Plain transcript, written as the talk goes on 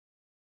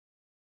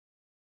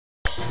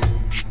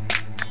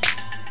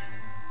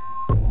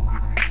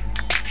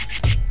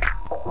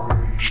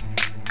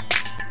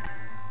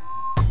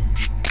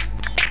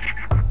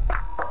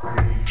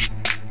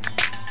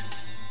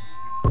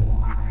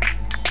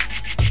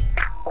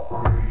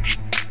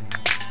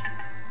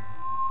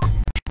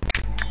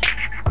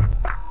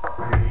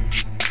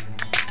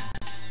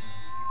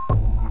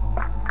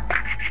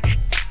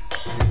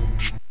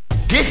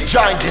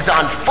joint is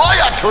on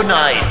fire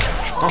tonight.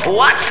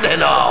 Watch them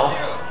now.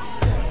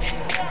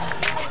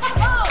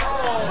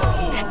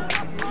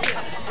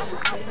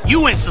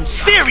 You in some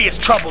serious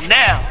trouble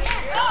now.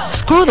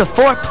 Screw the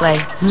foreplay.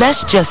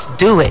 Let's just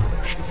do it.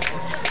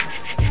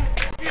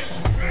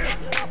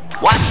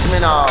 Watch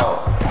me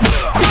now.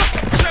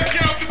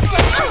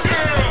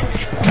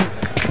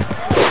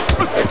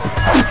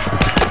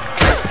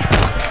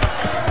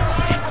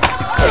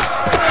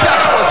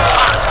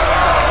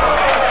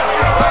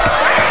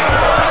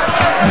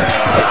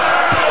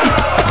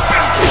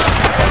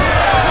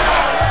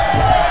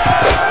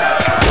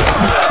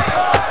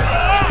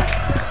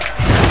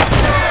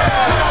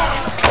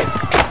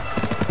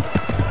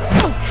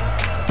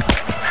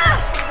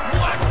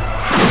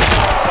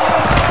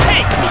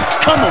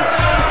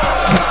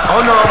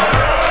 Oh no,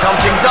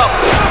 something's up.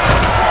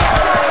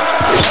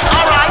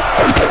 All right.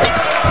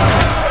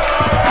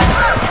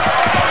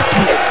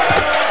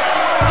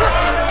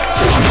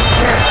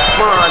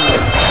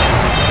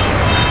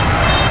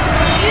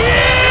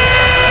 Yes,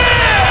 man.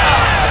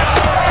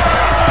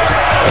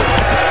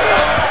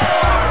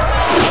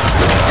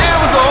 There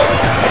we go.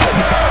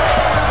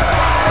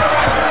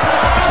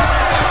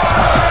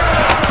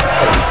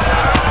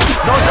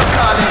 No, you're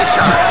calling the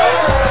shots.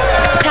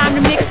 Time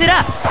to mix it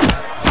up.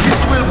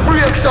 Will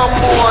break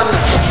someone.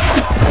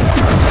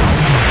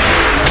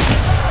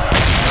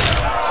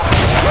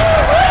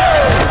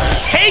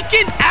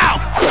 Taken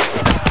out.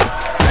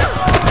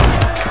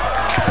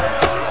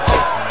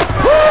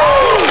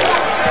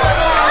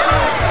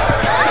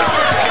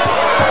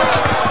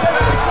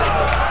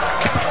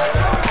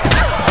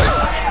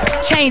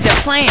 Change of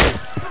plans.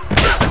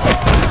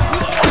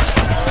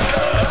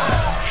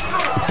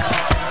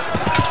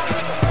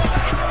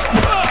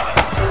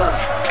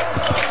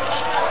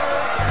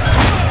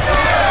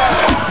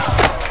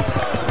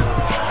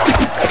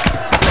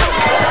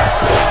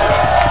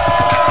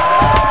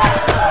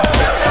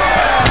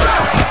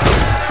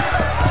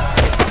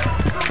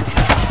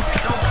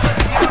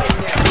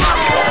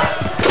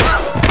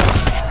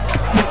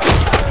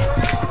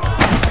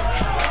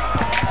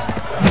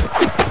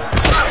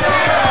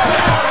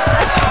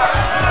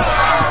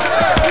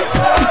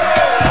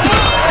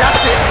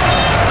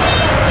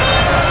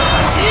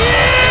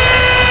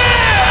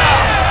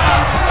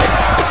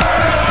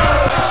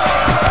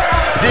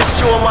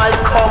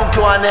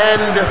 To an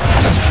end.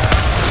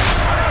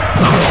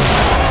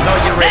 Now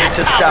you're ready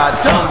to start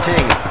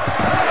something.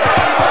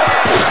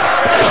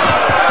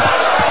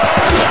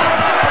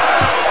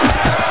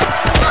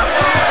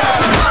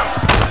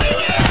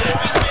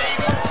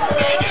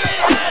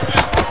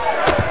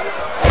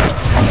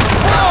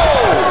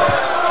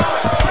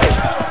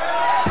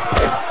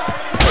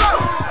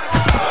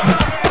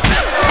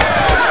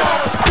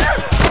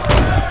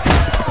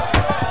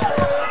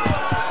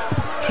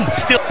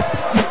 Still.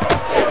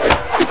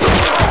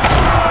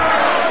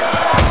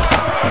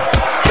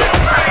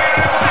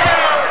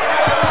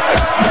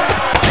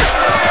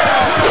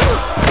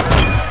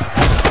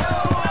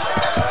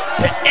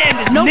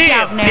 No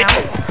doubt now.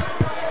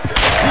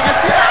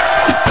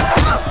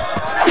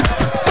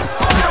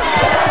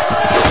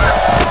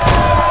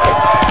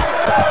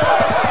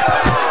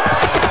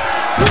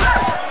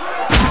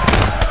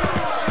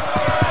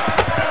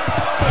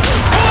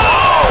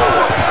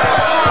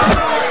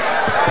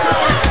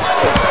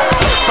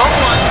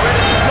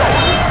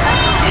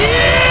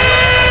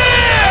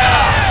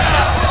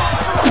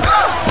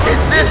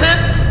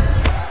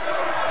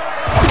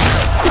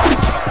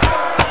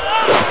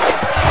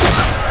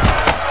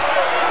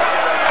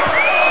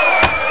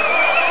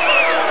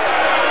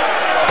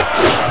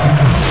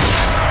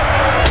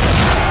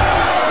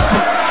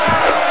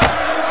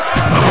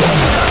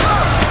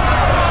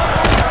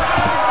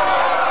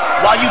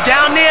 While you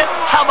down there,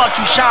 how about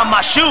you shine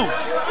my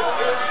shoes?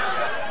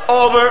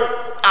 Over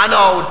and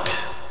out.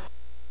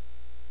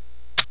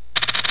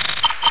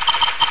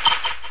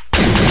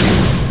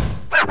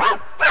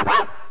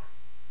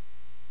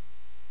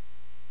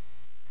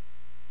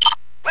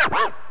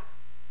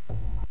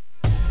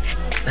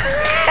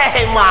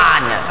 Hey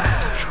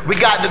man, we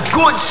got the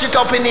good shit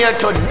up in here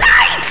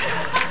tonight.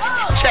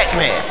 Check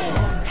me.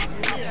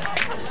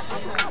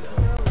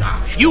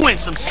 You in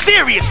some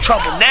serious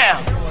trouble now.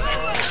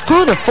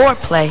 Screw the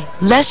foreplay.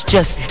 Let's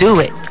just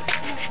do it.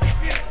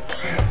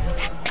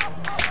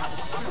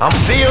 I'm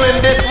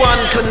feeling this one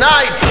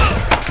tonight.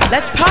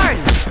 Let's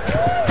party.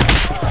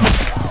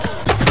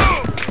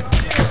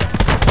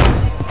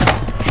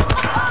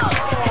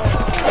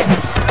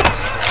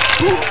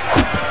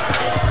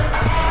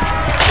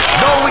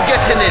 Now we're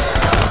getting it.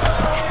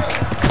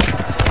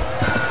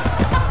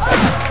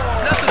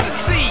 Nothing to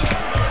see.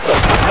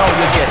 Now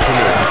you're getting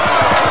it.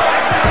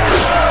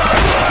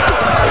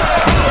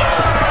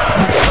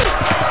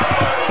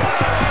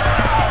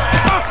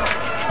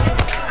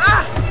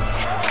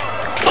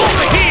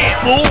 Over here,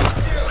 fool.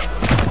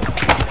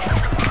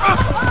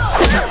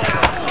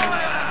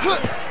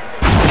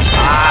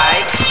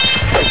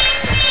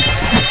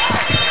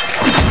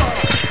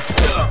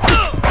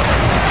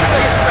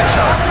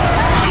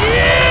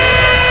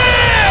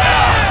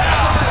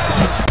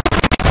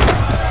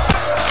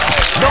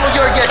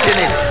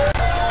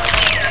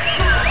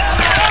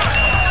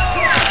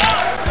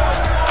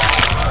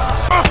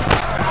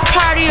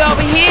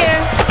 over here.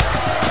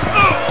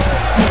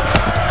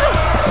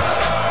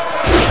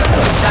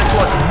 That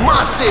was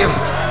massive.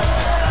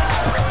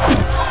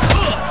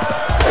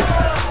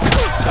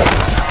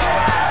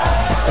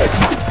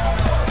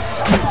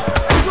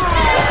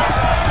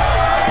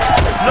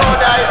 No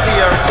dice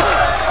here.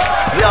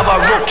 We have a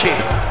rookie.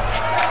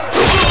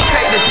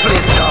 Take this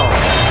place down.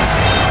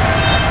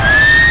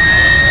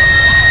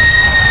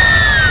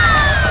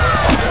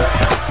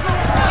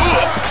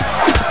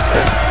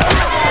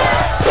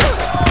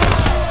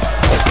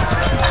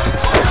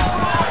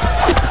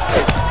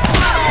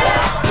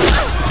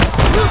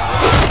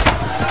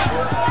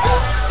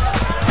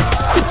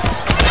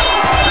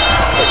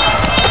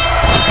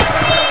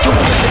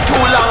 Too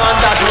long on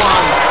that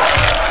one.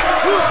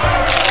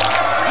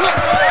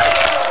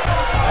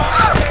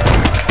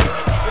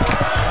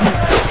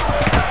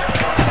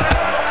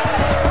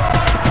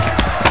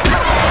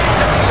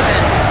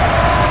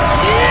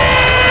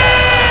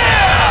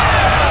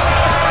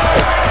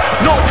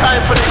 No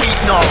time for the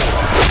heat now.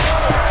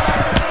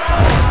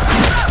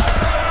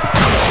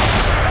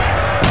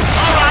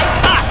 Alright,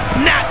 I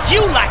snap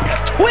you like a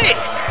twig.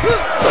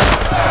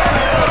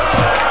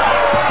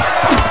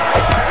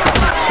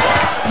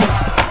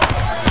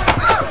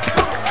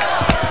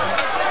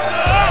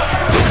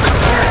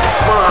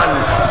 Man.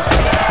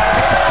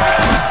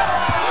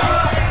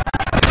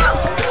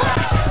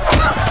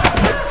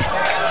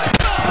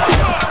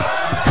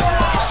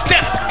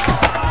 Step.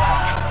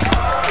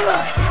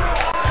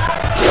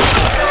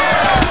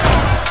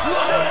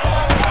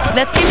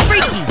 Let's get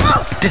freaky.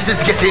 This is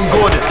getting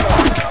good.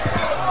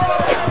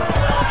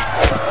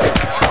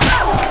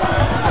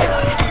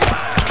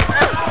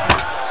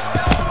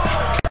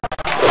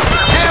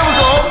 Here we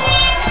go.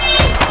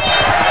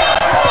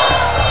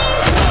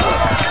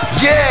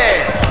 Yeah.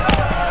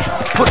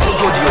 Put the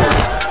good use.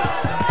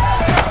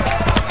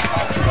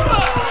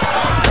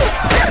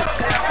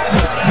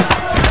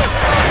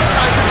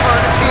 Time to turn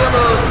the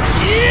tables.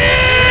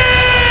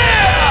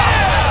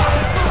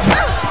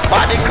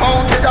 Body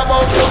count is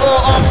about to go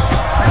up.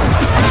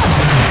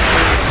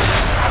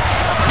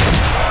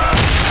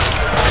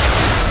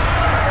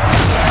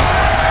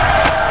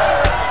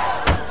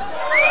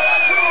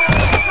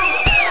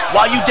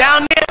 While you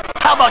down there,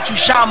 how about you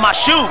shine my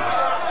shoes?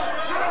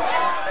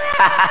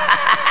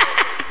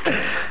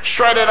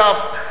 Shred it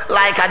up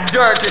like a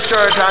dirty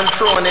shirt and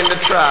thrown in the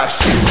trash.